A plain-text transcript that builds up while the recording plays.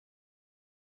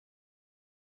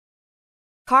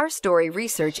Car Story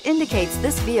research indicates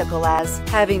this vehicle as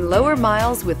having lower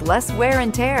miles with less wear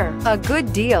and tear, a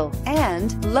good deal,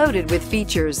 and loaded with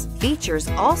features. Features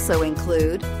also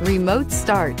include remote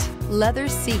start, leather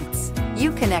seats,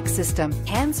 Uconnect system,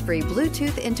 hands-free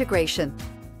Bluetooth integration.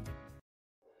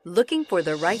 Looking for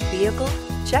the right vehicle?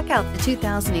 Check out the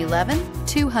 2011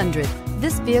 200.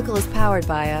 This vehicle is powered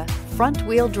by a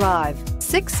front-wheel drive,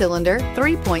 6-cylinder,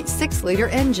 3.6-liter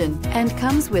engine, and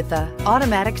comes with a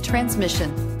automatic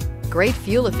transmission. Great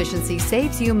fuel efficiency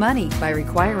saves you money by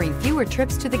requiring fewer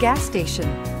trips to the gas station.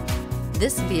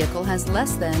 This vehicle has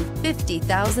less than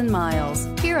 50,000 miles.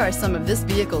 Here are some of this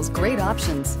vehicle's great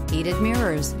options: heated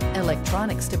mirrors,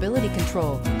 electronic stability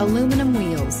control, aluminum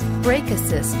wheels, brake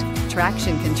assist,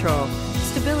 traction control,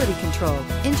 stability control,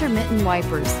 intermittent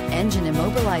wipers, engine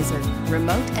immobilizer,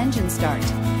 remote engine start,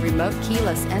 remote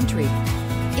keyless entry.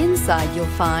 Inside you'll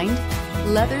find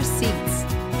leather seats,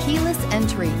 keyless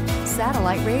entry,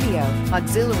 satellite radio,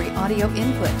 auxiliary audio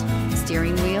input,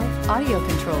 steering wheel audio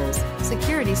controls,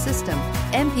 security system,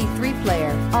 MP3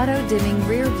 player, auto dimming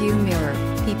rear view mirror,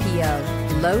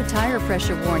 PPO, low tire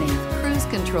pressure warning, cruise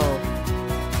control.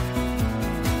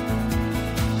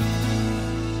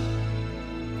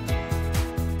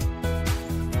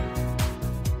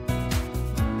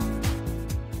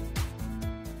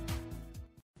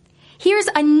 Here's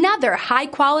another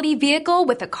high-quality vehicle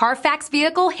with a Carfax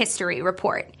Vehicle History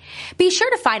Report. Be sure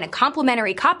to find a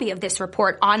complimentary copy of this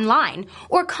report online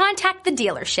or contact the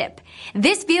dealership.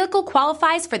 This vehicle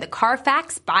qualifies for the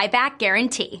Carfax Buyback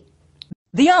Guarantee.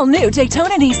 The all-new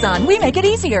Daytona Nissan. We make it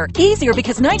easier. Easier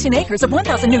because 19 acres of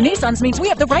 1,000 new Nissans means we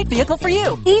have the right vehicle for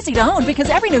you. Easy to own because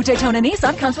every new Daytona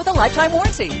Nissan comes with a lifetime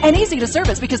warranty. And easy to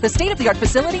service because the state-of-the-art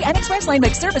facility and express lane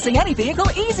makes servicing any vehicle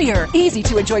easier. Easy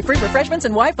to enjoy free refreshments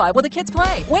and Wi-Fi while the kids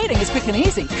play. Waiting is quick and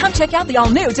easy. Come check out the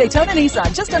all-new Daytona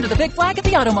Nissan just under the big flag at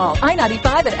the Automall. I-95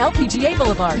 at MPGAll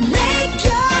Boulevard. Make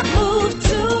your move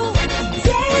to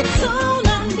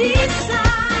Daytona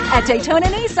Nissan. At Daytona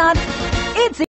Nissan, it's